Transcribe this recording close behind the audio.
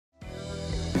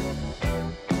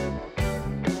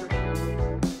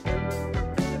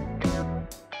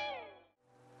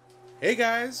Hey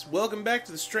guys, welcome back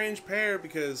to the Strange Pear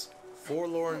because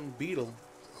Forlorn Beetle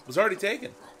was already taken.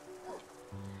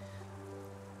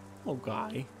 Oh,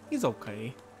 guy. He's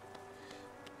okay.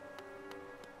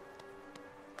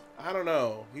 I don't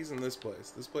know. He's in this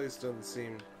place. This place doesn't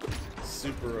seem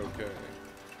super okay.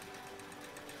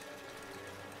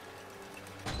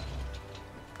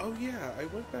 Oh yeah, I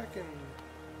went back and...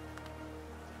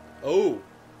 Oh!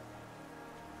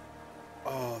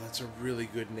 Oh, that's a really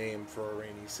good name for a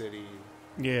rainy city.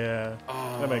 Yeah,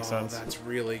 Oh, that makes sense. That's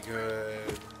really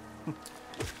good.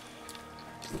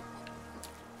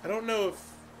 I don't know if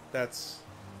that's...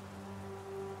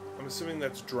 I'm assuming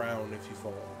that's drown if you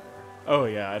fall in there. Oh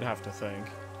yeah, I'd have to think.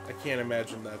 I can't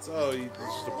imagine that's... Oh, it's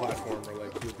just a platformer,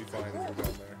 like, you'll be fine if you're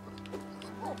down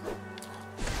there.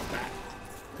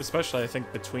 Especially, I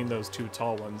think, between those two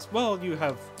tall ones. Well, you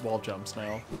have wall jumps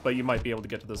now, but you might be able to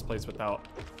get to this place without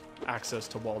access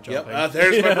to wall jumping. Yep,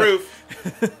 there's my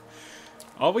proof.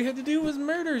 All we had to do was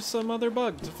murder some other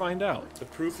bug to find out. The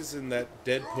proof is in that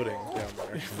dead pudding down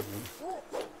there.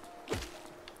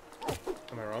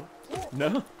 Am I wrong?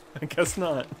 No, I guess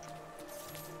not.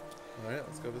 Alright,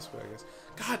 let's go this way, I guess.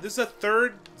 God, this is a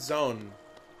third zone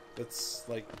that's,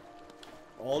 like,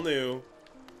 all new.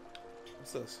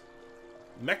 What's this?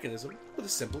 Mechanism with a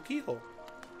simple keyhole.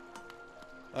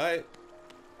 Alright.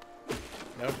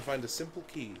 Now I have to find a simple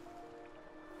key.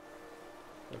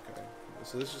 Okay.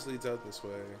 So this just leads out this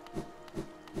way.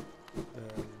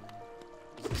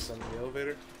 Is this on the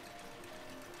elevator?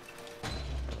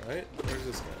 Alright, where's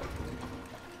this guy?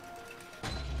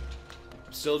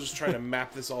 I'm still just trying to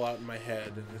map this all out in my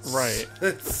head. And it's, Right.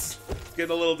 It's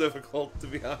getting a little difficult, to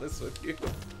be honest with you.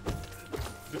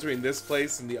 Between this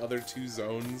place and the other two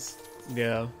zones.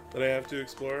 Yeah. That I have to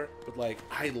explore. But, like,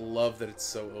 I love that it's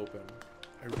so open.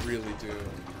 I really do.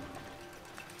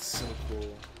 It's so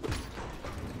cool.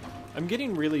 I'm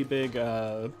getting really big,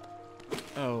 man.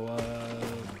 It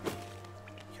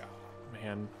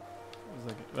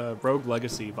was like, Rogue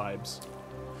Legacy vibes.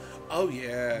 Oh,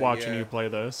 yeah. Watching you play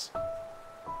this.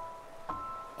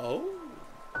 Oh?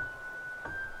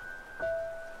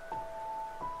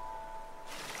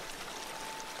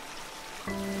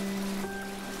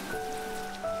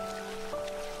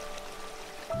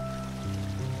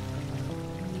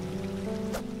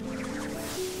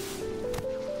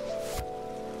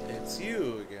 It's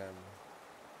you again.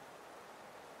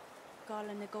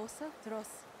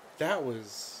 That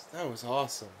was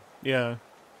awesome. Yeah.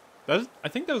 I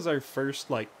think that was our first,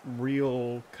 like,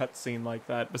 real cutscene like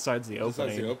that, besides the opening.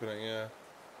 Besides the opening, yeah.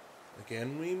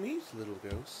 Again we meet, little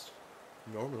ghost.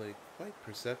 Normally quite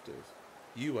perceptive.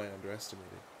 You I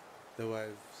underestimated, though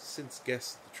I've since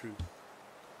guessed the truth.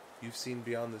 You've seen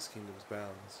beyond this kingdom's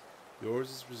bounds. Yours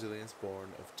is resilience born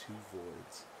of two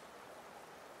voids.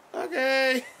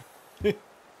 Okay!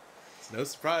 It's no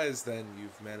surprise, then,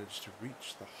 you've managed to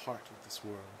reach the heart of this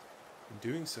world. In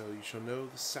doing so, you shall know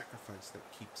the sacrifice that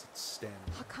keeps it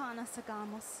standing.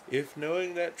 If,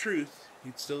 knowing that truth,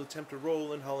 you'd still attempt a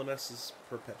role in Hollow Knight's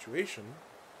perpetuation,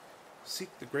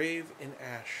 seek the grave in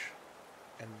ash,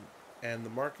 and the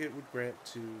market would grant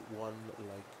to one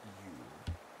like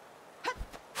you.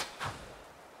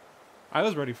 I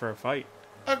was ready for a fight.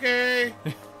 Okay!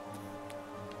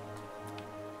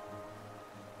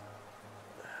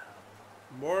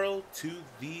 Moral to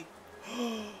the...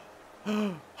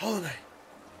 Hollow Knight!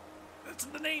 That's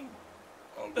the name!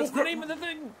 That's the name of the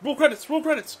thing! Roll credits! Roll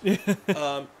credits! In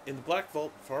the Black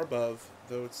Vault, far above,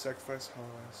 though its sacrifice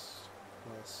hollowness...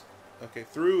 Okay,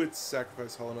 through its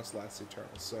sacrifice, hollowness lasts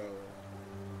eternal, so...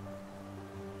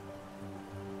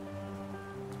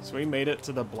 So we made it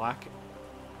to the Black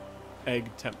Egg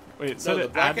Temple. Wait, No, the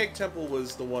Black Egg Temple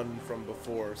was the one from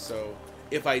before, so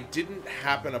if I didn't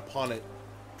happen upon it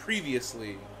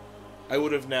previously, I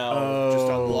would have now just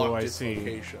unlocked its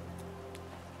location.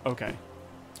 Okay.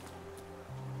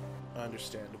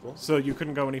 Understandable. So you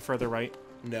couldn't go any further right?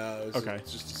 No,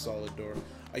 it's just a solid door.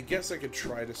 I guess I could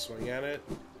try to swing at it,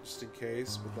 just in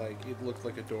case, but, like, it looked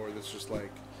like a door that's just,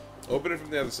 like, open it from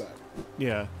the other side.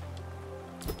 Yeah.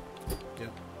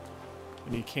 Yep.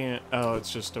 And you can't... Oh,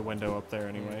 it's just a window up there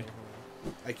anyway.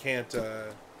 Mm-hmm. I can't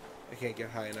get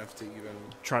high enough to even...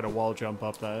 Try to wall jump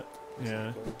up that.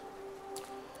 Yeah. Cool.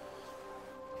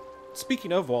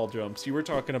 Speaking of wall jumps, you were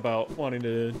talking about wanting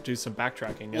to do some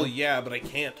backtracking, yeah? Well, yeah, but I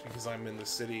can't because I'm in the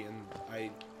city, and I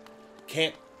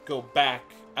can't go back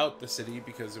out the city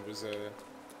because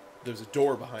there's a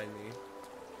door behind me,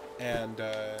 and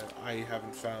I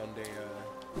haven't found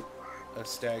a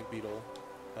stag beetle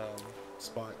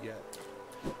spot yet.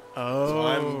 Oh, so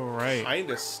I'm right.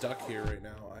 kind of stuck here right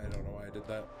now. I don't know why I did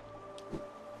that.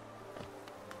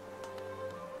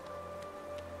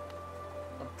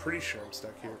 pretty sure I'm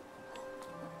stuck here.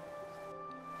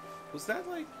 Was that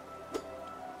like...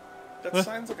 That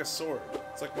sign's like a sword.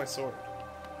 It's like my sword.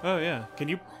 Oh, yeah. Can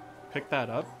you pick that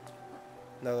up?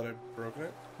 Now that I've broken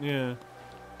it? Yeah.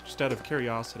 Just out of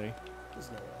curiosity.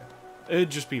 There's no way. It'd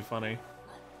just be funny.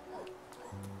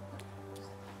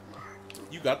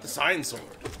 You got the sign sword.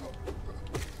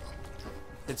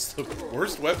 It's the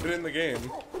worst weapon in the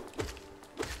game.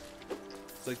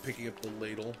 It's like picking up the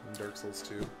ladle in Dark Souls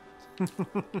 2.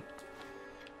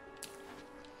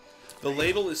 The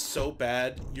ladle is so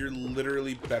bad, you're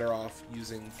literally better off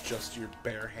using just your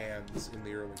bare hands in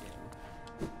the early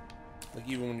game. Like,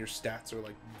 even when your stats are,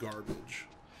 like, garbage.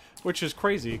 Which is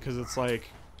crazy, because it's like,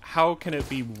 how can it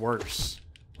be worse?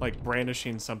 Like,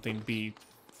 brandishing something be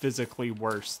physically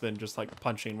worse than just, like,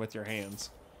 punching with your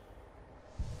hands?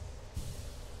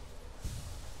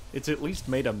 It's at least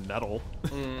made of metal.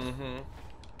 Mm-hmm.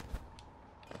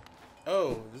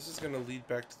 Oh, this is gonna lead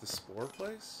back to the spore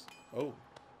place? Oh.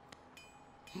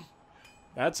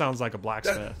 That sounds like a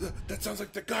blacksmith. That sounds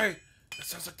like the guy! That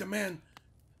sounds like the man!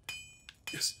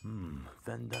 Yes.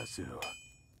 Vendasu.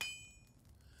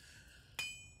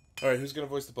 Alright, who's gonna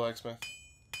voice the blacksmith?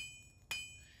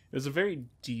 It was a very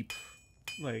deep,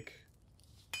 like,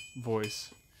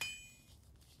 voice.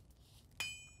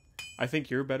 I think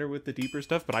you're better with the deeper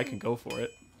stuff, but I can go for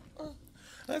it.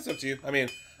 That's up to you. I mean,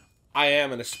 I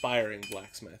am an aspiring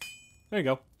blacksmith. There you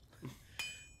go.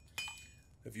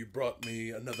 Have you brought me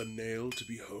another nail to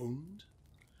be honed?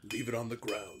 Leave it on the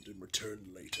ground and return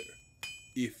later.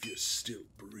 If you're still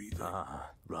breathing.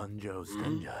 Ranjo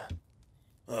Stenja.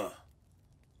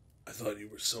 I thought you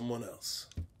were someone else.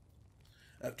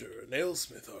 After a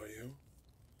nailsmith, are you?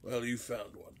 Well, you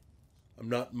found one. I'm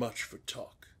not much for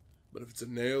talk, but if it's a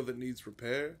nail that needs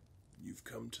repair, you've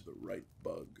come to the right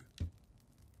bug.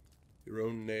 Your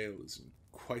own nail is in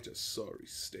quite a sorry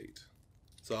state.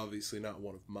 It's obviously not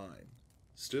one of mine.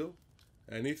 Still,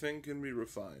 anything can be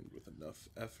refined with enough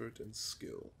effort and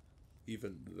skill.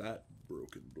 Even that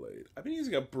broken blade. I've been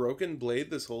using a broken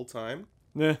blade this whole time?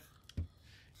 Yeah.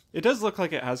 It does look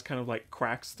like it has kind of like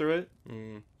cracks through it.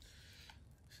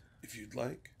 If you'd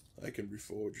like, I can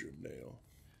reforge your nail.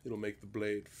 It'll make the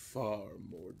blade far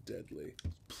more deadly.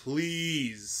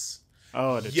 Please!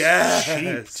 Oh, and it's Yes!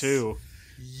 cheap too.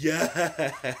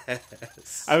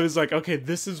 Yes! I was like, okay,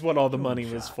 this is what all the money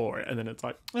was for. And then it's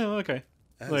like, oh, okay.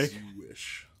 As Like, you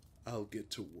wish. I'll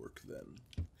get to work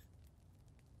then.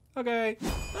 okay.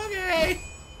 Okay!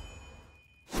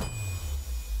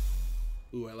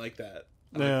 Ooh, I like that.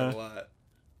 I like that a lot.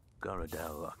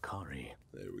 Garadel Akari.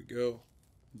 There we go.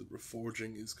 The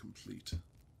reforging is complete.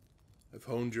 I've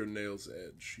honed your nail's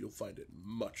edge. You'll find it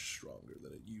much stronger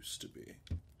than it used to be.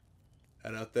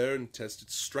 Head out there and test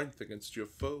its strength against your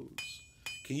foes.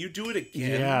 Can you do it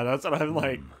again? Yeah, that's what I'm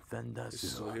like. So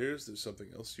Vendasu. here's there's something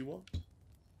else you want?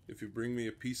 If you bring me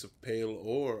a piece of pale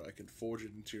ore, I can forge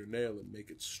it into your nail and make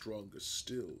it stronger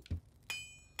still.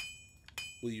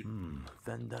 Will you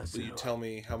Vendasu. tell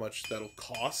me how much that'll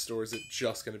cost, or is it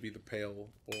just going to be the pale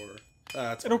ore?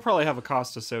 That's It'll probably have a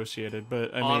cost associated,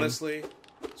 but I mean, honestly,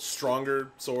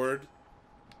 stronger sword,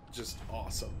 just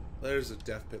awesome. There's a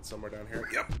death pit somewhere down here.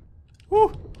 Yep.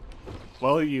 whew.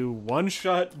 Well, you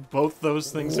one-shot both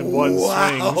those things in one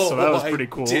swing, so that was pretty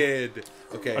cool. I did.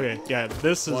 Okay. Okay, yeah,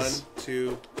 this is... 1,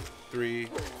 2, 3,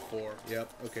 4.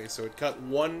 Yep. Okay, so it cut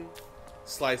one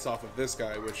slice off of this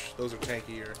guy, which those are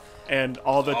tankier. And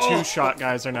all the two-shot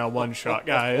guys are now one-shot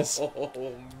guys.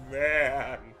 Oh,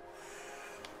 man.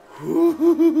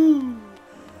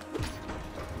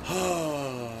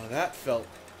 That felt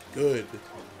good.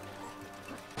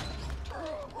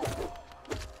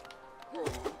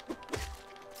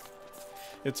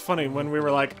 It's funny, when we were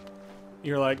like...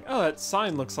 You're like, oh, that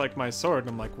sign looks like my sword.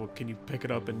 And I'm like, well, can you pick it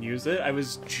up and use it? I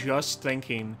was just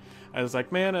thinking... I was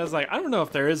like, I don't know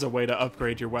if there is a way to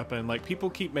upgrade your weapon. Like, people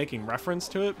keep making reference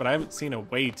to it, but I haven't seen a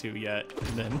way to yet.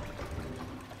 And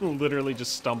then literally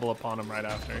just stumble upon them right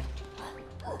after.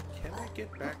 Can I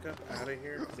get back up out of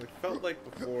here? Because I felt like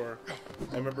before,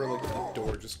 I remember like the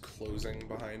door just closing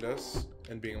behind us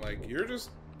and being like, you're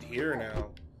just here now.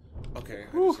 Okay,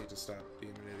 I just need to stop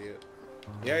being an idiot.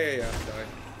 Yeah, die.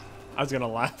 I was gonna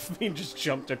laugh. He just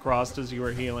jumped across as you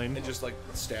were healing. And just like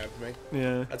stabbed me.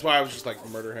 Yeah. That's why I was just like,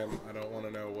 murder him. I don't want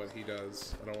to know what he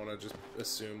does. I don't want to just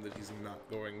assume that he's not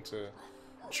going to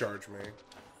charge me.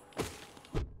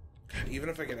 God, even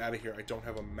if I get out of here, I don't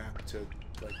have a map to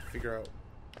like figure out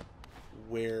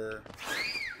where.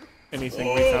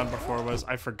 Anything we found before was,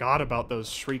 I forgot about those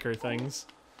shrieker things.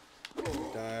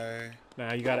 Die.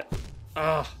 Nah, you got it.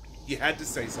 Ugh. You had to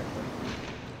say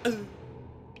something.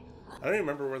 I don't even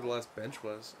remember where the last bench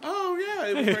was. Oh, yeah,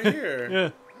 it was right here. Yeah.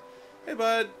 Hey,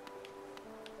 bud.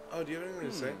 Oh, do you have anything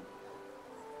to say?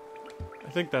 I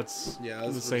think that's Yeah, the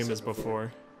that's what same it said as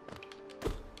before.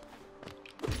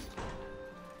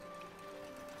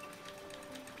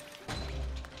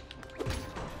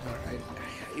 Alright.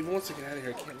 Even once I get out of here,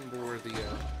 I can't remember where the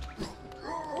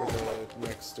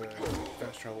next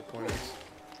fast travel point is.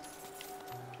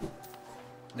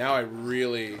 Now I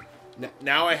really...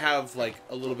 Now I have, like,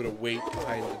 a little bit of weight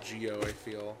behind the Geo, I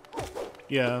feel.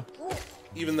 Yeah.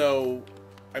 Even though,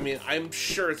 I mean, I'm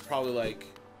sure it's probably, like,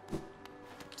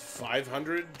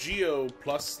 500 Geo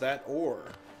plus that ore.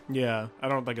 Yeah, I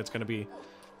don't think it's going to be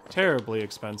terribly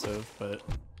expensive, but...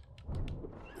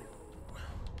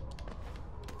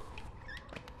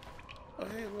 Oh,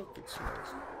 hey, look, it's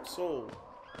soul.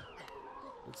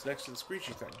 It's next to the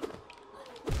screechy thing.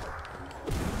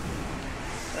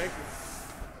 Thank you.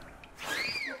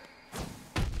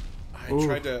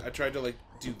 I tried to like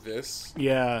do this.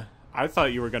 Yeah, I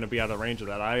thought you were going to be out of range of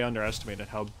that. I underestimated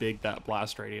how big that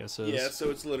blast radius is. Yeah, so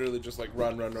it's literally just like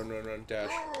run,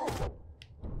 dash.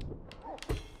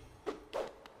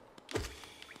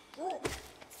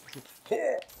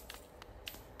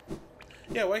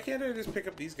 Yeah, why can't I just pick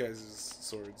up these guys'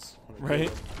 swords? Right?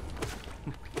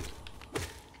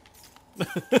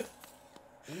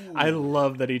 I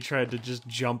love that he tried to just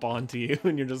jump onto you,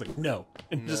 and you're just like, no.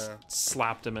 And just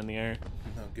slapped him in the air.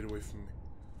 No, get away from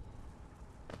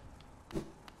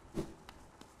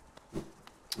me.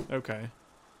 Okay.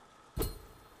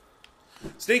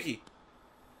 Stinky!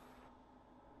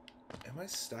 Am I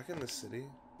stuck in the city?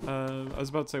 I was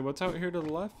about to say, what's out here to the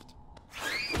left?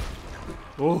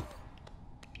 Oh.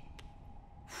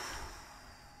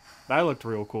 That looked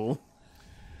real cool.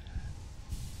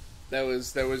 That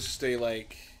was just a,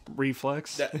 like...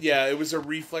 Reflex? Yeah, it was a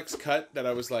reflex cut that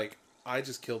I was like, I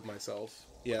just killed myself.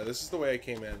 Yeah, this is the way I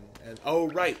came in. And oh,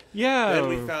 right. Yeah. Then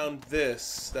we found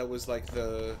this that was like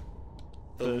the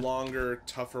longer,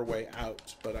 tougher way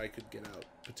out, but I could get out,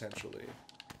 potentially.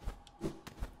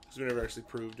 Because we never actually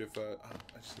proved if... I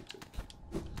just need to...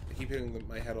 I keep hitting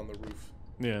my head on the roof.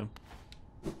 Yeah.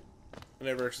 I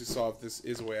never actually saw if this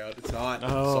is a way out. It's not.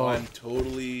 Oh. So I'm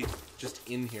totally just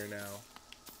in here now.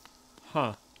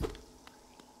 Huh.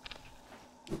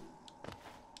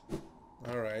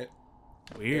 Alright.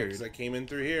 Weird. Because I came in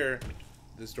through here.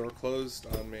 This door closed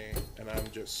on me, and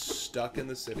I'm just stuck in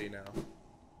the city now.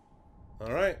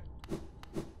 Alright.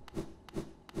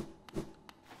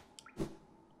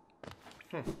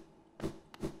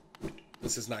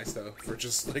 This is nice, though, for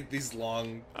just, like, these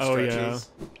long stretches.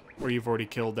 Oh, yeah. Where you've already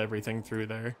killed everything through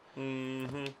there.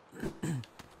 Mm-hmm.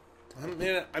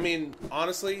 I mean,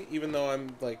 honestly, even though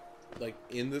I'm, like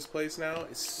in this place now,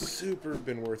 it's super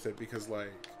been worth it, because,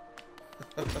 like...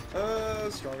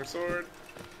 stronger sword.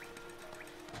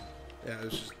 Yeah,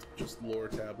 it's just lore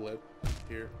tablet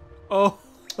here. Oh!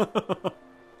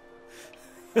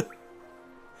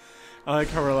 I like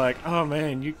how we're like, oh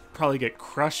man, you probably get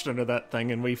crushed under that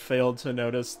thing, and we failed to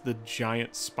notice the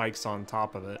giant spikes on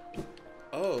top of it.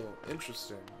 Oh,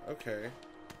 interesting. Okay.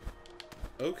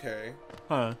 Okay.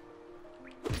 Huh.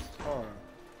 Huh.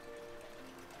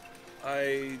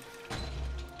 I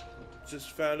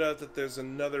just found out that there's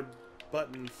another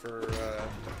button for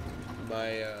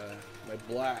my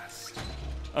blast.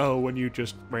 Oh, when you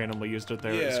just randomly used it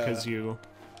there, it's Yeah. because you...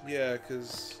 Yeah,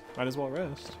 because... Might as well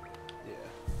rest. Yeah.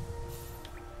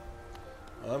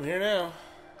 I'm here now.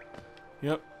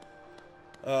 Yep.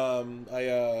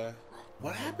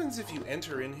 What happens if you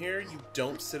enter in here, you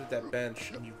don't sit at that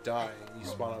bench, and you die, and you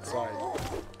spawn outside?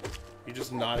 You're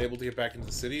just not able to get back into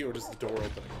the city, or does the door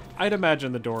open? I'd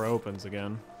imagine the door opens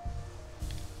again.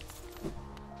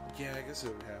 Yeah, I guess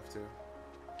it would have to.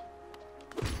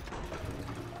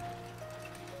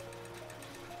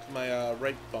 My,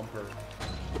 right bumper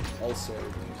also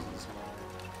uses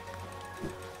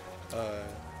my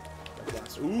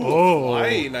blast. Ooh, Oh.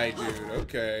 Fly Knight, dude.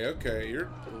 Okay, you're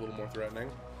a little more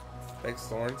threatening. Thanks,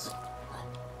 Thorns.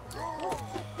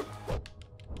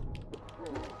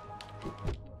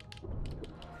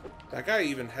 That guy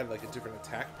even had, like, a different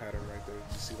attack pattern right there.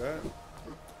 Did you see that?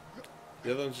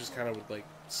 The other ones just kind of would, like,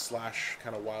 slash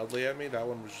kind of wildly at me. That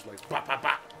one was just like, bah, bah,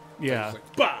 bah. Yeah. So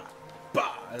like, bah,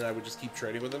 bah. And I would just keep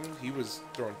trading with him. He was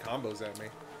throwing combos at me.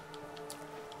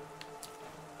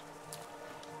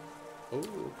 Oh,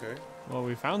 okay. Well,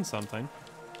 we found something.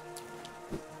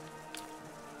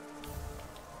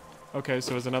 Okay,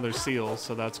 so it's another seal,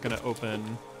 so that's gonna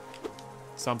open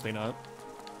something up.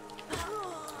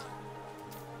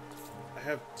 I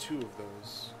have 2 of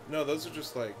those. No, those are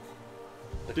just like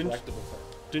the Didn't- collectible thing.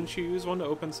 Didn't you use one to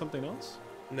open something else?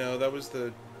 No, that was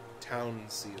the town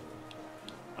seal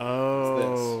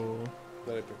Oh.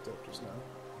 that I picked up just now.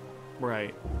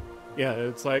 Right. Yeah,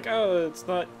 it's like, oh, it's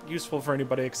not useful for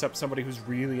anybody except somebody who's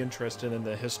really interested in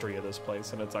the history of this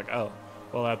place. And it's like, oh,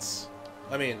 well, that's...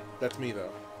 I mean, that's me,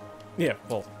 though. Yeah,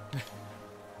 well...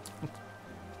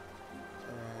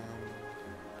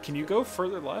 Can you go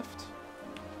further left?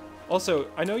 Also,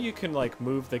 I know you can, like,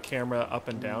 move the camera up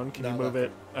and down. Can you move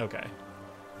it? Okay.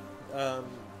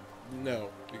 No,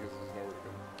 because there's nowhere to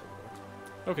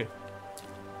go. Okay.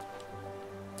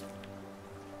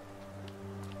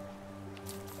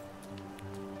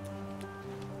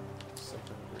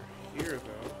 Something over here,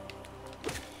 though.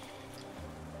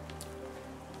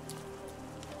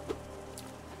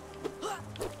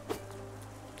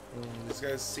 These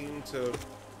guys seem to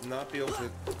not be able to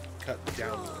cut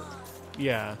downward.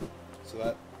 Yeah. So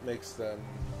that makes them...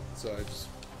 So I just...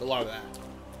 A lot of that.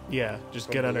 Yeah, just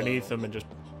From get below. underneath them and just...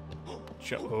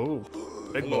 Oh,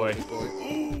 big Hello, boy. big boy.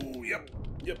 Ooh, yep.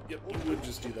 You would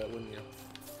just do that, wouldn't you?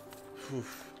 Whew.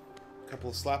 A couple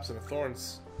of slaps and a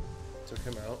thorns took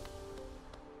him out.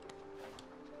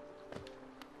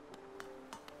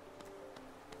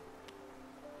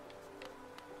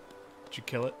 Did you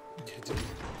kill it?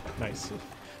 Nice.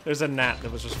 There's a gnat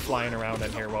that was just flying around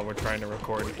in here while we're trying to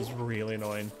record. It was really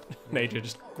annoying. AJ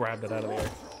just grabbed it out of the air.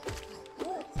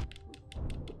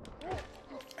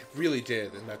 I really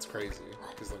did, and that's crazy.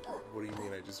 Because, like, what do you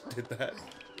mean I just did that?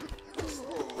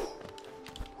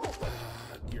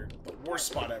 You're the worst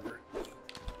spot ever.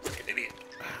 Like an idiot.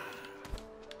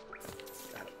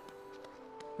 Got him.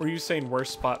 Were you saying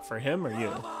worst spot for him or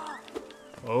you?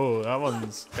 Oh, that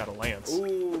one's got a lance.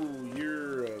 Ooh,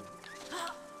 you're a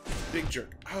big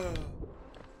jerk.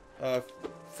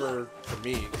 For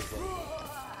me, 'cause,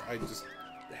 like, I just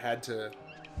had to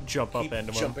Jump up keep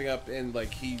into him. jumping up, and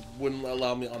like he wouldn't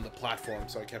allow me on the platform,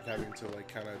 so I kept having to like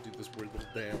kind of do this weird little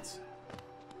dance.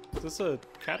 Is this a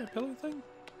caterpillar thing?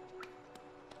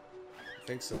 I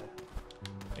think so.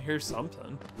 I hear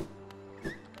something.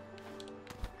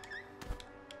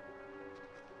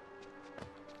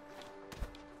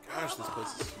 Gosh, this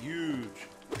place is huge.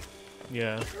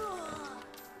 Yeah.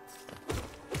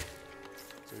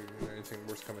 So, anything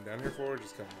worth coming down here for? Or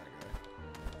just killing that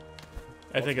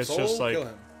guy. I think it's Soul, just like kill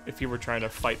him. if you were trying to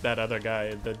fight that other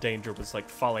guy, the danger was like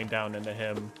falling down into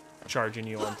him, charging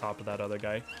you on top of that other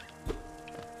guy.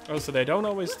 Oh, so they don't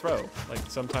always throw. Like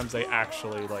sometimes they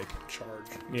actually like Charge.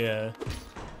 yeah.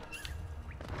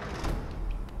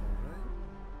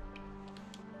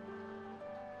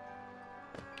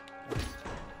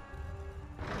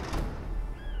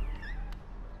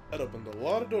 That opened a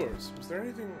lot of doors. Was there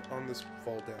anything on this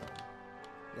fall down?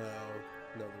 No,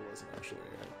 there wasn't actually.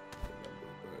 I don't remember,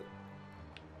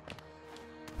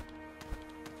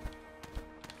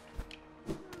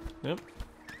 but Yep.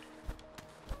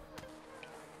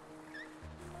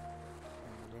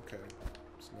 okay.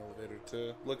 There's an elevator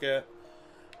to look at.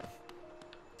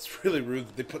 It's really rude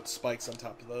that they put spikes on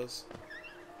top of those.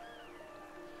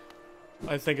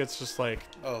 I think it's just like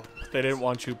Oh, they didn't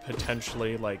want you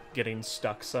potentially like getting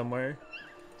stuck somewhere.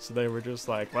 So they were just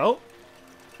like, well,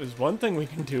 there's one thing we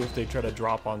can do if they try to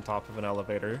drop on top of an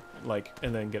elevator, like,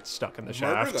 and then get stuck in the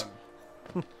murder shaft.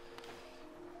 them.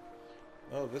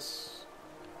 Oh, this.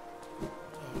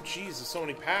 Oh, jeez, there's so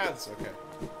many paths. Okay.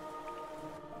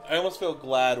 I almost feel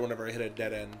glad whenever I hit a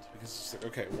dead end because it's just like,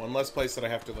 okay, one less place that I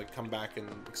have to like come back and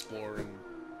explore and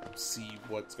see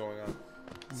what's going on.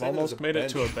 We've almost made it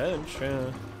to a bench,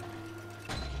 yeah.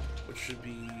 Which should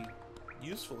be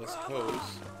useful, I suppose.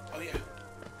 Oh yeah.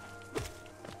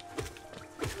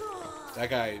 That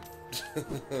guy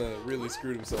really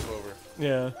screwed himself over.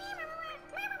 Yeah.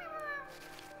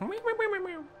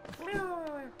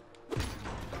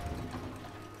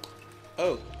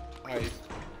 Oh, I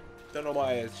don't know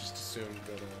why I just assumed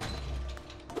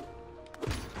that.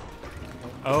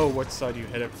 Oh, what side you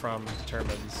hit it from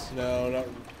determines. No, not.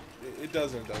 It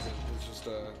doesn't. It's just.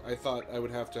 I thought I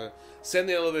would have to send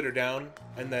the elevator down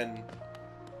and then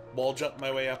wall jump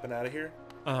my way up and out of here.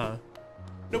 Uh-huh.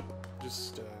 Nope.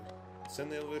 Just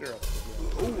send the elevator up.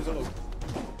 Oh, he's almost.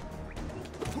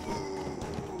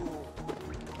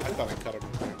 I thought I cut him.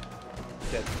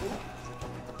 Dead.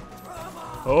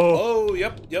 Oh. Oh,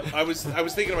 yep. I was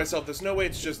thinking to myself, there's no way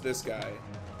it's just this guy,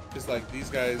 because like these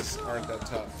guys aren't that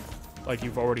tough. Like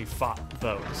you've already fought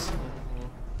those.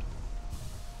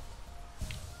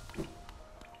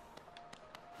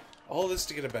 All this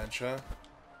to get a bench, huh?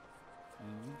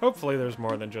 Hopefully there's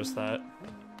more than just that.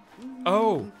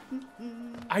 Oh!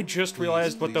 I just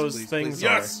realized what those things are.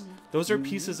 Yes! Those are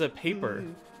pieces of paper.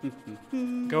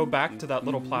 Go back to that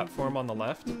little platform on the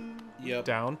left. Yep.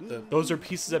 Down. Those are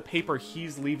pieces of paper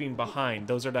he's leaving behind.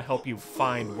 Those are to help you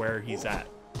find where he's at.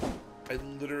 I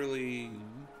literally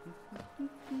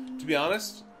To be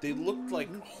honest, they looked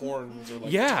like horns or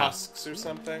like Yeah. tusks or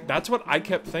something. That's what I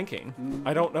kept thinking.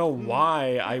 I don't know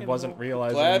why I wasn't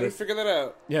realizing. Glad we that- figured that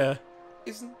out. Yeah.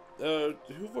 Isn't who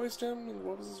voiced him and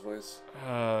what was his voice?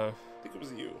 I think it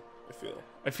was you.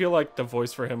 I feel like the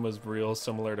voice for him was real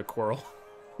similar to Quirrell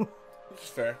Which is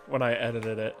fair. when I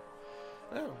edited it.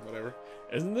 Oh, whatever.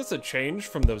 Isn't this a change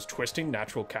from those twisting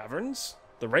natural caverns?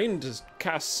 The rain does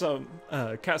cast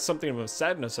something of a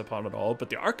sadness upon it all,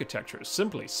 but the architecture is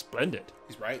simply splendid.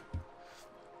 He's right.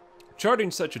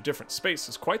 Charting such a different space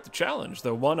is quite the challenge,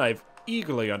 though one I've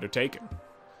eagerly undertaken.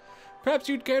 Perhaps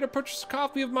you'd care to purchase a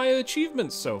copy of my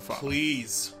achievements so far.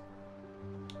 Please.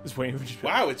 I was waiting for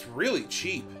Wow, it's really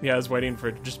cheap. Yeah, I was waiting for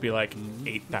it to just be like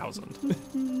 8,000.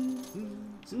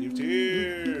 City of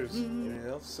Tears. Anything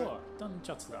else? さあ、ダン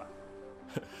チャツだ。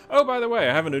 Oh, by the way,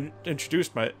 I haven't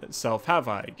introduced myself, have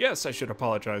I? Yes, I should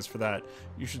apologize for that.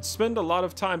 You should spend a lot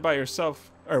of time by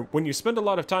yourself, or when you spend a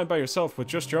lot of time by yourself with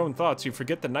just your own thoughts, you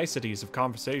forget the niceties of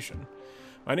conversation.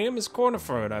 My name is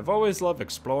Cornifer, and I've always loved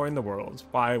exploring the world.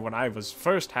 Why, when I was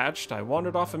first hatched, I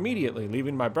wandered off immediately,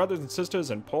 leaving my brothers and sisters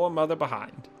and poor mother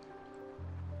behind.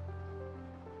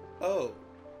 Oh.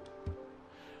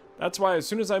 That's why as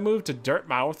soon as I moved to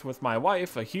Dirtmouth with my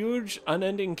wife, a huge,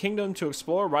 unending kingdom to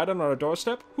explore right on our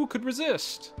doorstep, who could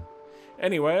resist?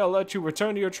 Anyway, I'll let you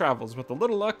return to your travels. With a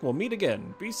little luck, we'll meet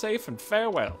again. Be safe and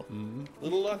farewell.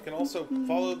 Little luck and also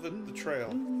follow the trail.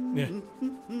 Yeah.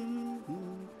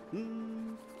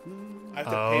 I have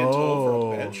to pay a toll for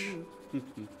Oh. a bench.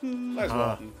 Might as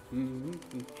well.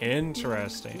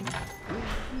 Interesting.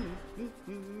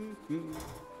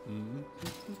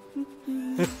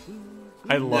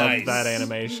 I love Nice. that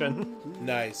animation.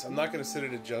 Nice. I'm not gonna sit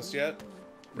at it just yet.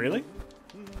 Really?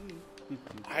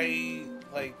 I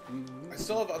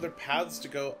still have other paths to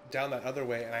go down that other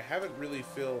way, and I haven't really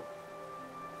feel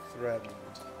threatened.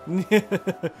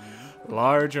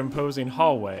 Large, imposing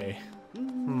hallway.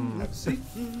 Have a seat.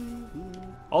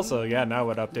 Also, yeah, now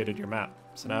it updated your map.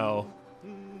 So now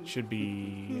should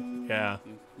be, yeah.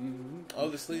 Oh,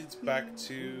 this leads back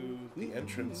to the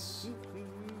entrance.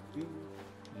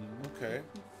 Okay.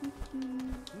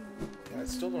 Yeah, I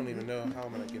still don't even know how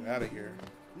I'm gonna get out of here.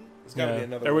 There's gotta be Yeah,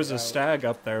 another there was way a out. stag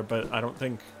up there, but I don't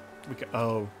think we can.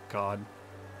 Oh God.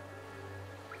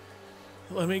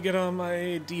 Let me get on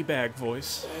my D-bag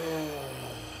voice.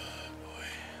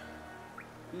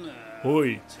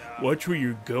 Oi, watch where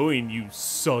you're going, you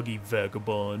soggy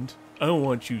vagabond. I don't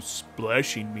want you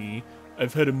splashing me.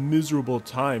 I've had a miserable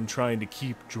time trying to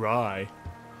keep dry.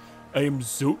 I am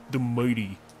Zot the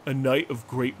Mighty, a knight of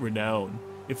great renown.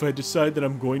 If I decide that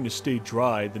I'm going to stay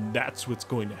dry, then that's what's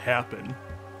going to happen.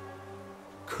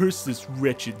 Curse this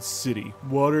wretched city.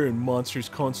 Water and monsters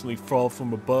constantly fall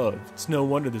from above. It's no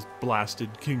wonder this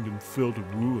blasted kingdom fell to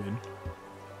ruin.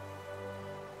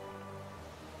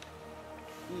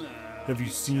 Have you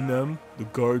seen them? The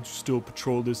guards still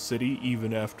patrol this city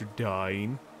even after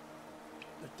dying.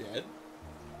 They're dead?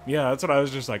 Yeah, that's what I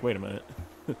was just like, wait a minute.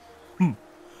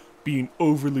 Being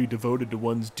overly devoted to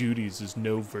one's duties is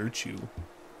no virtue.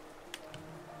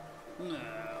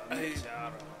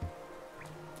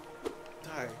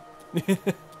 Die.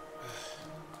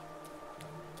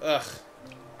 Ugh.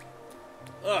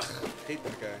 Ugh. Hate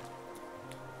that guy.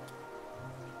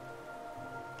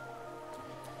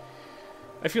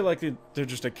 I feel like they're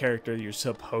just a character you're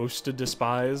supposed to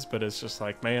despise, but it's just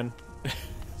like, man, as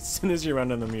soon as you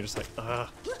run into them, you're just like, ugh.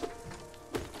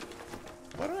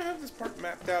 Why do I have this part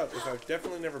mapped out if I've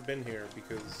definitely never been here?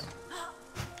 Because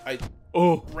I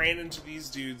Oh, ran into these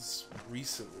dudes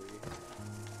recently.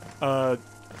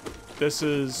 this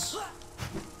is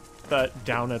that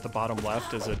down at the bottom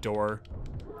left is a door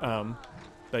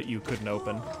that you couldn't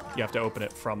open. You have to open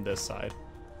it from this side.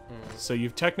 So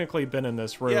you've technically been in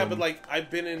this room. Yeah, but like I've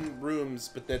been in rooms,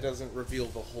 but that doesn't reveal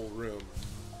the whole room.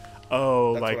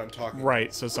 Oh, That's like what I'm talking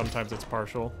right. So sometimes it's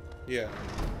partial. Yeah.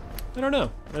 I don't know.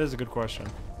 That is a good question.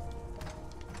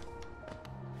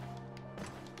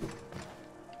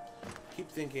 Keep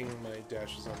thinking my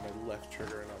dash is on my left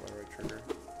trigger and not my right trigger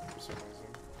for some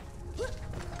reason.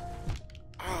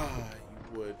 Ah,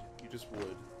 you would. You just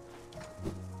would.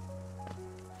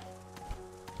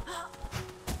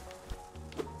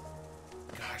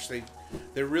 Gosh,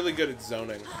 they're really good at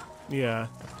zoning. Yeah.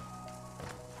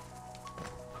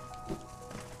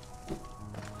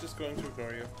 Just going to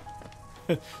ignore you.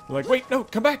 They're like, wait, no,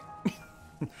 come back.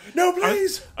 No,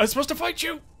 please! I was supposed to fight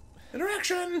you.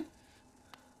 Interaction!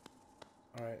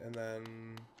 Alright, and then...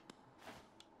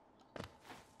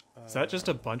 Is that just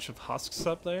a bunch of husks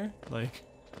up there? Like,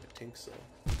 I think so.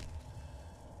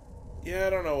 Yeah, I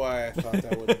don't know why I thought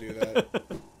that wouldn't do that.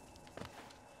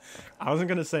 I wasn't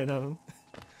gonna say nothing.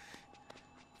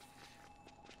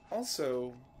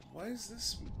 Also, why is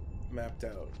this mapped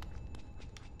out?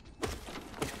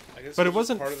 I guess But it was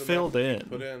wasn't part of the filled map that you in.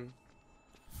 Put in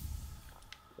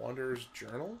Wanderer's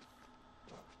Journal.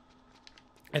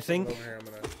 I think. Over here, I'm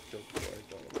gonna go before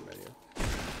I go into the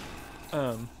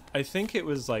menu. I think it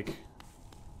was like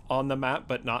on the map,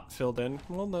 but not filled in.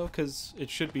 Well, no, because it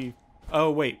should be. Oh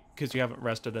wait, because you haven't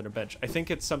rested at a bench. I think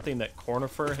it's something that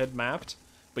Cornifer had mapped,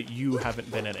 but you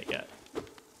haven't been in it yet.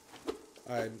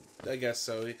 I guess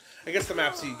so. I guess the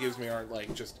maps he gives me aren't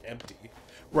like just empty.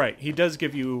 Right, he does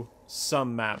give you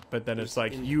some map, but then it's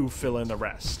like you fill in the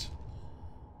rest.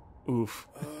 Oof.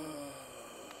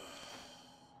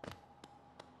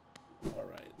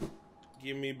 Alright.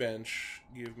 Give me bench.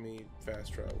 Give me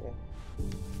fast travel.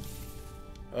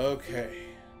 Okay.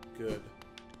 Good.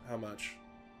 How much?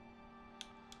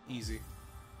 Easy.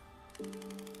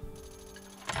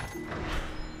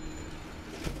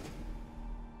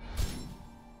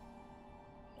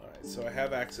 Alright, so I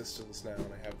have access to this now,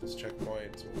 and I have this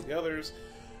checkpoint as well as the others.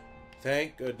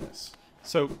 Thank goodness.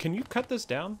 So, can you cut this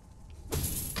down?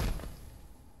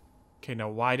 Okay, now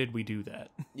why did we do that?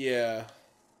 Yeah.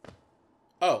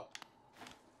 Oh.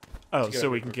 Oh, so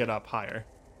we can get up higher.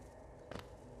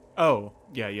 Oh,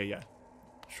 yeah.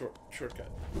 Shortcut.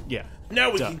 Yeah.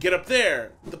 Now we Duh. can get up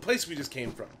there! The place we just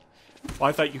came from. Well,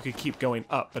 I thought you could keep going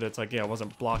up, but it's like, yeah, it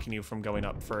wasn't blocking you from going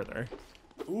up further.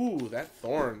 Ooh, that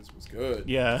thorns was good.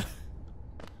 Yeah.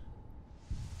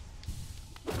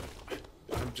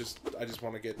 I just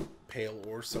want to get pale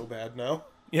ore so bad now.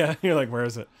 Yeah, you're like, where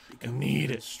is it? I Become need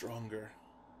even it. Stronger.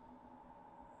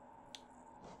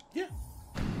 Yeah.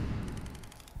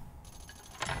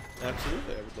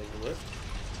 Absolutely, I would love the lift.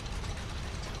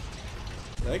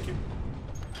 Thank you.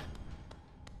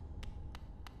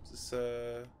 Is this,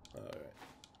 alright.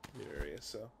 New area,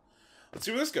 so. Let's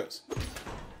see where this goes.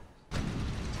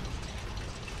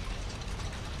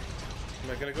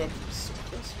 Am I gonna go up to the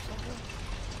surface or something?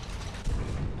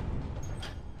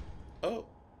 Oh.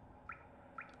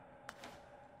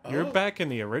 You're Oh. back in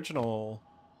the original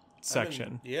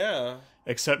section. Yeah.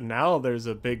 Except now there's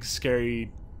a big,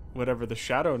 scary, whatever the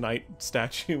Shadow Knight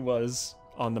statue was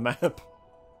on the map.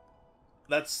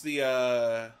 That's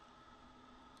the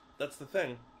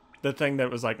thing. The thing that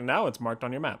was like, now it's marked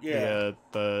on your map. Yeah.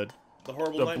 The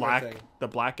horrible the nightmare thing. the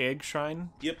black egg shrine.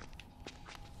 Yep.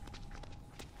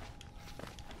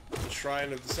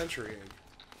 Shrine of the Century Egg.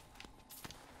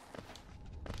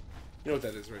 You know what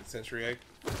that is, right? Century Egg?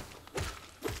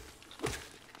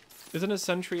 Isn't a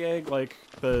century egg like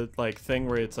the thing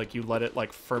where it's like you let it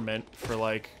like ferment for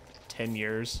like 10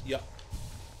 years? Yep.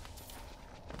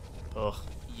 Ugh.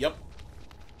 Yep.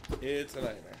 It's a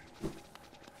nightmare.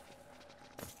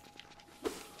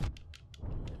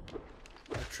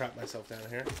 I trapped myself down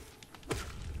here.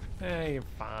 Hey, you're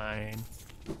fine.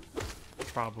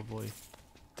 Probably.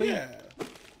 Yeah.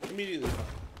 Immediately fine.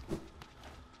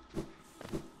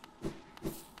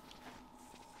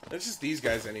 It's just these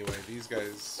guys anyway. These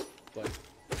guys, like,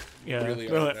 Yeah. really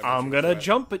They're aren't like, that I'm much of a gonna threat.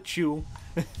 jump at you.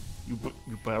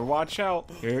 you better watch out.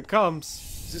 Here it comes.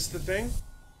 Is this the thing?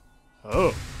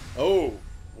 Oh. Oh,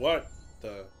 what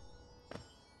the?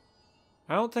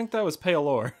 I don't think that was pale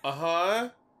ore. Uh-huh.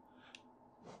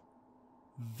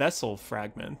 Vessel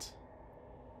fragment.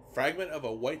 Fragment of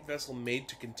a white vessel made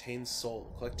to contain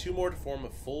soul. Collect 2 more to form a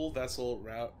full vessel,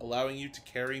 allowing you to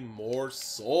carry more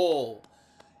soul.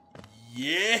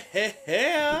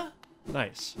 Yeah!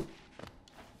 Nice.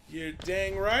 You're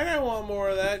dang right I want more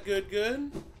of that. Good, good.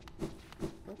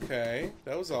 Okay,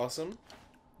 that was awesome.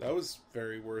 That was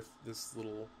very worth this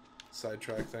little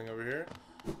sidetrack thing over here.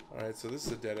 Alright, so this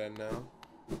is a dead end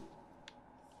now.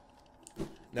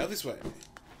 Now this way.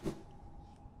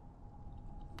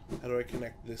 How do I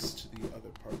connect this to the other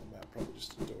part of the map? Probably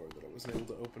just a door that I wasn't able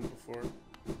to open before.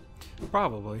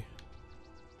 Probably.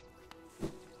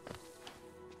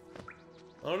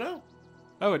 Oh no!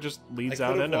 Oh, it just leads I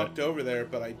out could have into walked it. over there,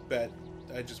 but I bet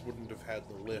I just wouldn't have had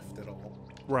the lift at all.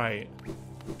 Right.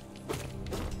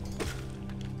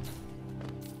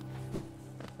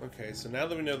 Okay, so now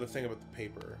that we know the thing about the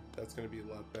paper, that's going to be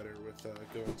a lot better with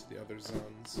going to the other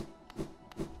zones.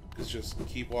 Because just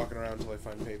keep walking around until I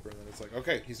find paper, and then it's like,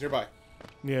 okay, he's nearby.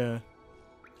 Yeah.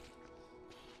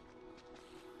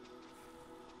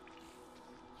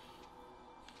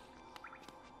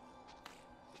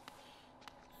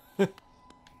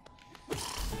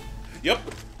 Yep.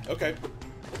 Okay.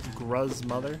 Gruz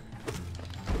mother.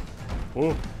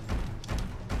 Whoa.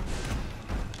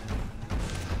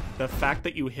 The fact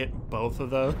that you hit both of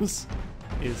those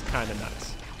is kind of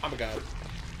nuts. I'm a god.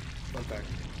 Fun fact.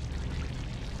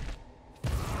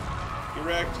 Get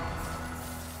wrecked.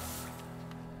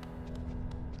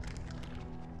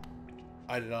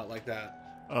 I did not like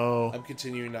that. Oh. I'm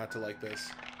continuing not to like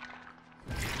this.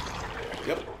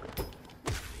 Yep.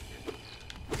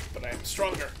 But I am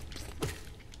stronger.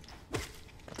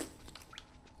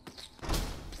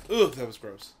 Ooh, that was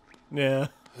gross. Yeah.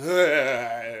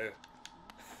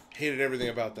 Hated everything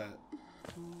about that.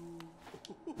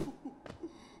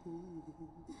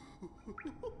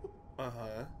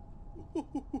 Uh-huh. You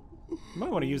might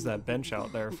want to use that bench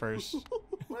out there first.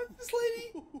 What? This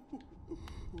lady?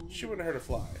 She wouldn't hurt a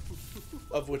fly.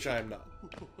 Of which I am not.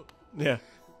 Yeah.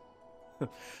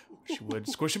 She would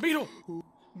squish a beetle.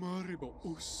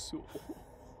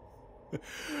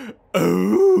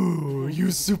 Oh,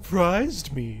 you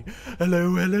surprised me.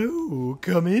 Hello, hello.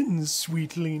 Come in,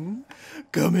 sweetling.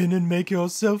 Come in and make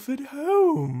yourself at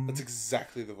home. That's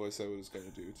exactly the voice I was going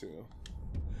to do, too.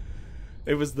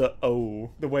 It was the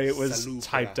O, the way it was Salubra.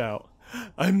 typed out.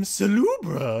 I'm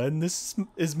Salubra, and this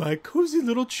is my cozy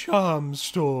little charm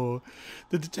store.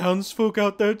 Did the townsfolk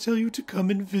out there tell you to come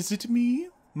and visit me?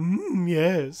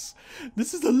 Yes.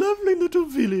 This is a lovely little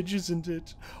village, isn't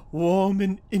it? Warm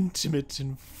and intimate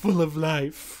and full of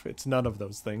life. It's none of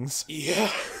those things.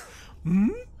 Yeah.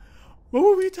 What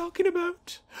were we talking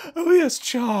about? Oh yes,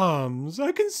 charms.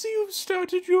 I can see you've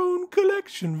started your own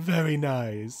collection. Very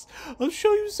nice. I'll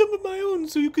show you some of my own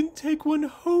so you can take one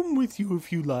home with you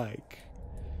if you like.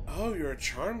 Oh, you're a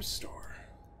charm store.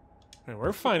 And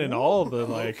we're finding all the,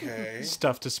 Okay.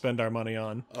 stuff to spend our money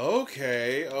on.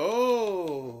 Okay.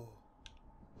 Oh.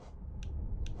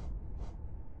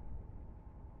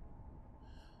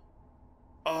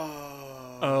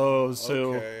 Oh,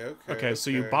 so... Okay,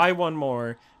 so you buy one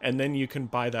more, and then you can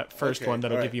buy that first Okay, one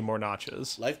that'll alright. give you more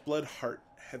notches. Lifeblood Heart.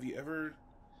 Have you ever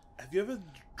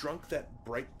drunk that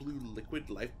bright blue liquid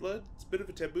lifeblood? It's a bit of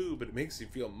a taboo, but it makes you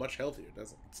feel much healthier,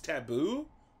 doesn't it? It's taboo?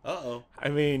 Uh-oh. I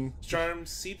mean... Charm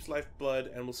seeps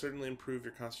lifeblood and will certainly improve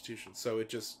your constitution. So it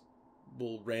just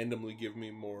will randomly give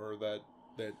me more of that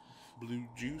blue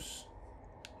juice.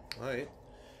 Alright.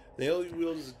 The alien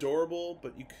wield is adorable,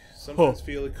 but you sometimes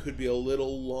feel it could be a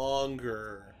little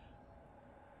longer.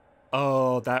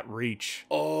 Oh, that reach.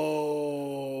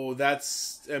 Oh,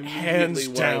 that's immediately Hands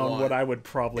what down I want. what I would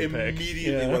probably pick.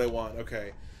 Immediately Yeah. what I want.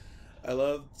 Okay. I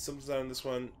love some design on this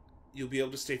one. You'll be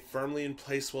able to stay firmly in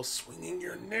place while swinging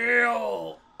your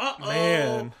nail. Uh-oh.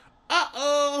 Man.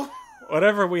 Uh-oh.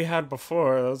 Whatever we had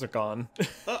before, those are gone.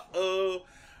 Uh-oh.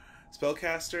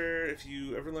 Spellcaster, if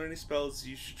you ever learn any spells,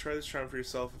 you should try this charm for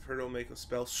yourself. I've heard it'll make a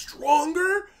spell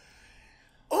stronger.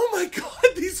 Oh my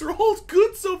god, these are all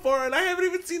good so far, and I haven't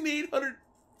even seen the 800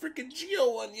 freaking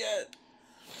Geo one yet.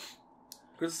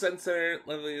 Crystal Sense Center,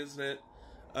 lovely, isn't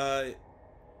it?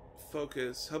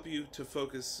 Focus. Help you to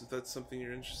focus if that's something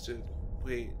you're interested.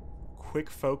 Wait. Quick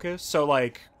focus? So,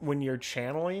 like, when you're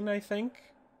channeling, I think?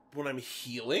 When I'm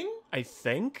healing? I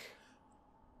think?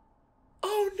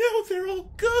 Oh no, they're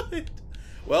all good!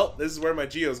 Well, this is where my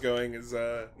Geo's going, is,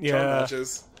 charm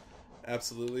notches.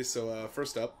 Absolutely. So,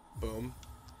 first up, boom.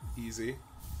 Easy.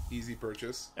 Easy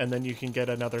purchase. And then you can get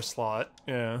another slot.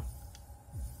 Yeah.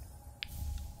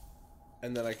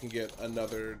 And then I can get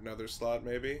another slot,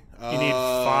 maybe? You need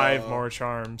 5 more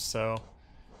charms, so...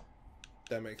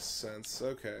 That makes sense.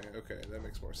 Okay, that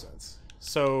makes more sense.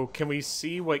 So, can we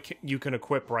see what you can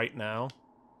equip right now?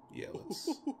 Yeah, let's...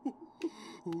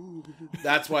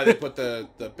 That's why they put the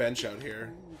bench out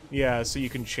here. Yeah, so you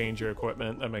can change your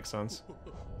equipment. That makes sense.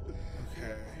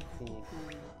 Okay. Oof.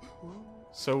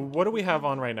 So, what do we have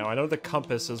on right now? I know the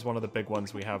compass is one of the big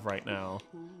ones we have right now.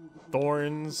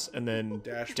 Thorns, and then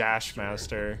Dash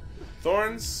Master.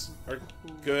 Thorns are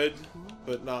good,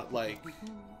 but not, like,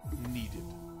 needed.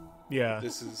 Yeah.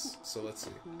 This is... So, let's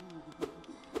see.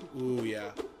 Ooh, yeah.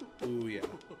 Ooh, yeah.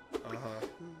 Uh-huh.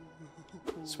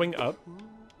 Swing up.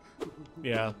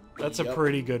 Yeah, that's a Yep.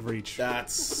 pretty good reach.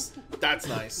 That's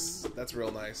nice. That's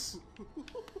real nice.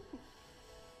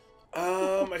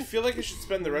 I feel like I should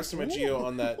spend the rest of my Geo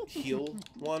on that heal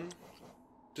one,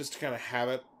 just to kind of have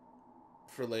it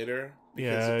for later.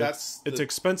 Because Yeah, if that's it's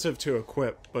expensive to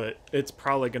equip, but it's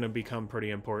probably going to become pretty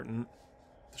important.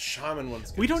 the shaman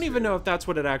one's good We don't too. even know if that's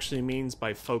what it actually means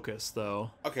by focus,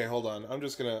 though. Okay, hold on. I'm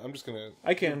just gonna.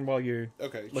 I can while you're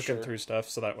Okay, looking sure. through stuff,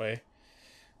 so that way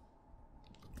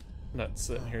I'm not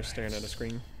sitting here staring at a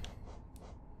screen.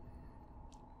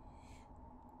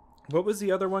 What was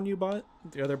the other one you bought?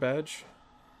 The other badge?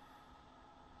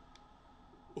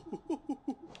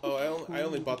 Oh, I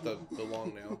only bought the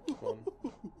long nail one.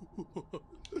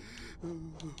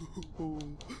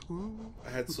 I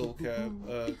had Soul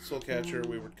Catcher,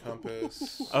 Wayward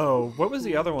Compass, Oh, what was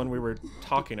the other one we were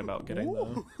talking about getting,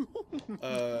 though?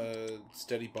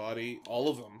 Steady Body. All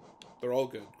of them. They're all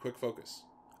good. Quick Focus.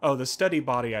 Oh, the steady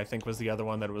body, I think, was the other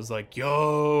one that was like,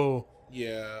 yo!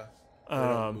 Yeah. They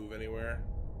don't move anywhere.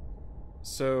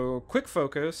 So, quick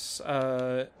focus.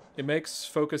 It makes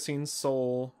focusing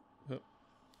soul... Oh,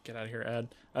 get out of here,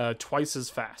 Ad. Twice as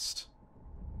fast.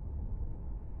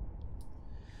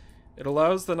 It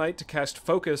allows the knight to cast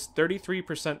focus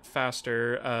 33%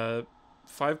 faster,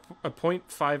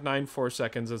 0.594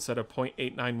 seconds instead of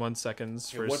 0.891 seconds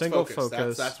for a single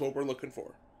focus. That's what we're looking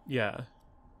for. Yeah.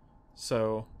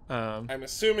 So, I'm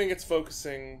assuming it's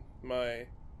focusing my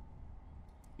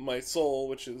soul,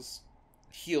 which is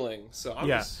healing. So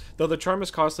Though the charm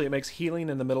is costly, it makes healing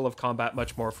in the middle of combat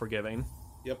much more forgiving.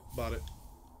 Yep, bought it.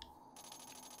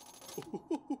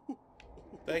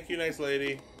 Thank you, nice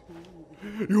lady.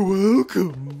 You're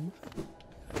welcome.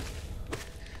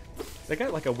 They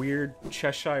got like a weird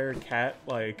Cheshire cat,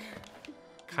 like,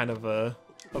 kind of a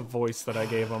voice that I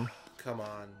gave them. Come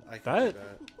on, I can do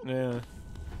that. Yeah.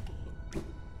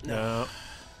 No.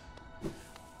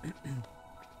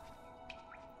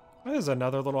 There's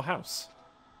another little house.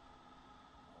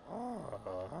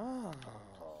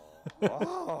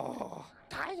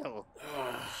 Title.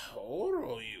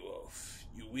 Oro, you oaf.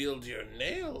 You wield your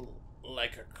nail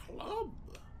like a club.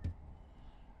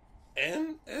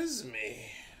 And Esme,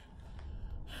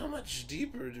 how much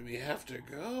deeper do we have to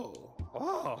go?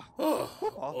 Oh.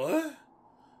 What?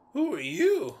 Who are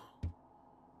you?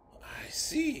 I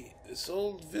see, this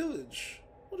old village.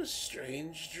 What a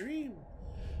strange dream.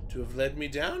 To have led me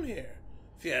down here.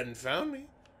 If you hadn't found me,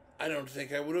 I don't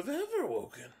think I would have ever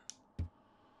woken.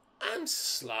 I'm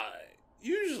Sly.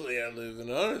 Usually I live an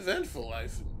uneventful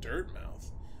life in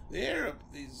Dirtmouth. The air up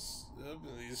in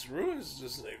these ruins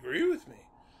doesn't agree with me.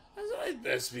 I'd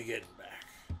best be getting back.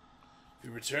 If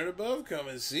you return above, come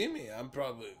and see me. I'm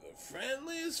probably the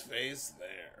friendliest face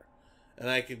there. And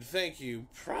I can thank you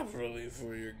properly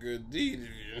for your good deed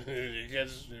if you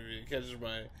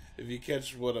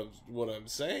catch what I'm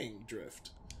saying,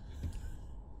 Drift.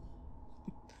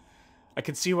 I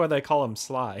can see why they call him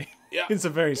Sly. Yeah. He's a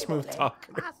very smooth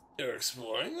talker. You're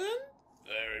exploring then?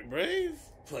 Very brave.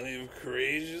 Plenty of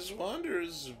courageous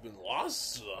wanderers have been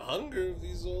lost to the hunger of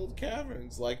these old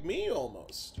caverns, like me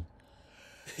almost.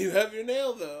 You have your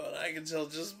nail though, and I can tell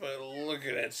just by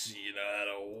looking at you know how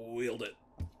to wield it.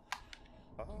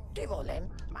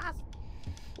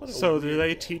 So do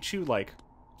they teach you like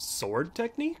sword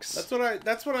techniques? That's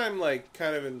what I'm like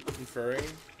kind of inferring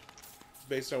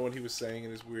based on what he was saying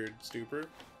in his weird stupor.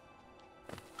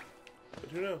 But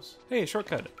who knows? Hey,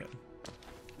 shortcut again.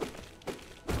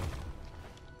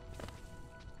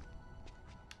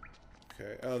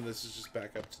 Okay. Oh, and this is just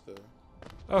back up to the...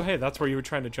 Oh, hey, that's where you were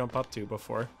trying to jump up to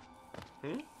before.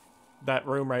 That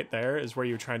room right there is where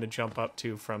you were trying to jump up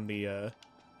to from the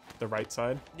right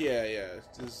side. Yeah.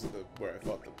 This is where I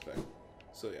fought the thing.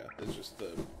 So yeah, it's just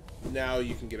the... Now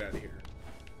you can get out of here.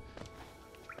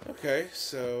 Okay,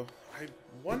 so I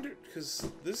wondered, because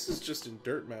this is just in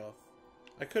Dirtmouth.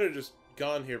 I could have just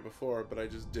gone here before, but I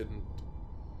just didn't.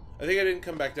 I think I didn't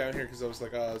come back down here because I was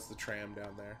like, oh, it's the tram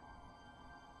down there.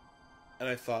 And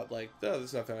I thought, like, oh,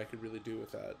 there's nothing I could really do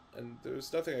with that. And there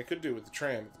was nothing I could do with the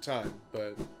tram at the time,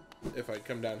 but if I'd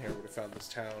come down here, I would have found this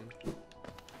town.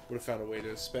 Would have found a way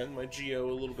to spend my geo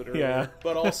a little bit earlier. Yeah.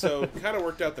 But also, kind of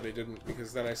worked out that I didn't,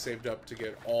 because then I saved up to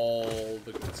get all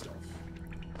the good stuff.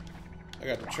 I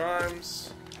got the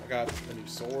charms. I got a new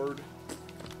sword.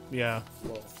 Yeah.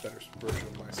 Well, better version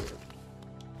of my sword.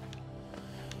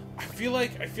 I feel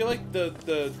like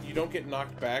the you don't get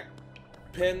knocked back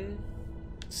pin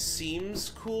seems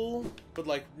cool, but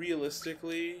like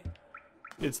realistically,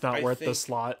 It's not worth the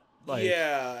slot. Like,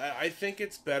 yeah, I think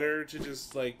it's better to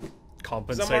just like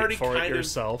compensate for it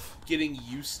yourself. Getting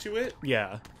used to it.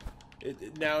 Yeah.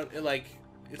 Now, like,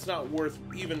 it's not worth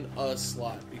even a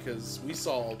slot because we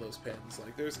saw all those pins.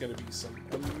 Like, there's going to be some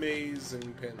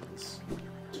amazing pins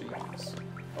to use.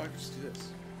 Oh, I can just do this.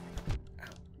 Ow.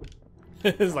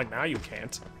 It's like, now you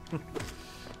can't.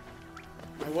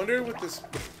 I wonder with this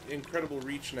incredible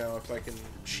reach now if I can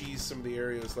cheese some of the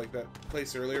areas, like that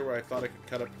place earlier where I thought I could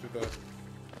cut up to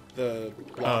the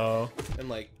block and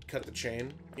like cut the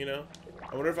chain, you know?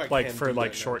 I wonder if I like can for do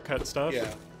like that shortcut now. stuff.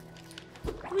 Yeah.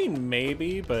 I mean,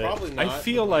 maybe, but Probably not, I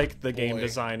feel but like the game boy.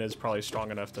 design is probably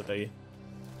strong enough that they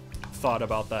thought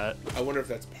about that. I wonder if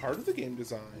that's part of the game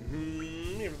design.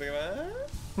 You ever think of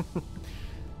that?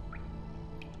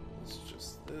 It's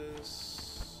just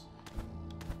this.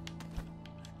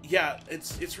 Yeah,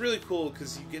 it's really cool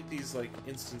because you get these like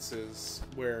instances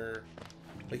where,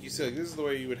 like you said, like, this is the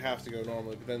way you would have to go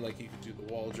normally, but then like you could do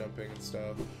the wall jumping and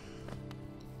stuff.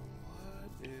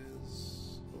 What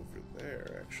is over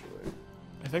there, actually?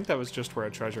 I think that was just where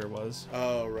a treasure was.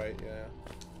 Oh, right, yeah.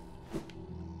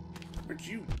 Where'd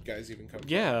you guys even come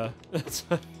Yeah. It's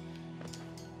like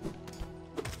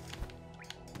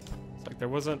there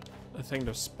wasn't a thing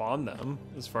to spawn them,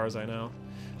 as far as I know.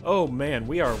 Oh man,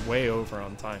 we are way over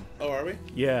on time. from? Oh, are we?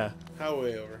 Yeah. How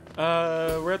way over?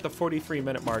 We're at the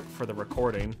 43-minute mark for the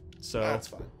recording, so That's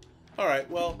fine. All right.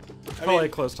 Well, I Probably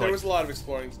mean, close to, there like- was a lot of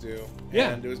exploring to do. Yeah,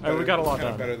 and it was we better, got a lot kind of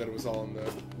done. better that it was all in the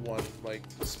one like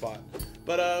spot.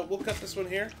 But we'll cut this one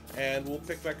here, and we'll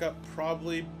pick back up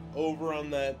probably over on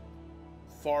that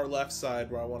far left side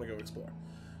where I want to go explore.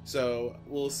 So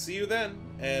we'll see you then,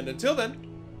 and until then,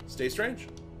 stay strange.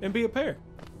 and be a pair.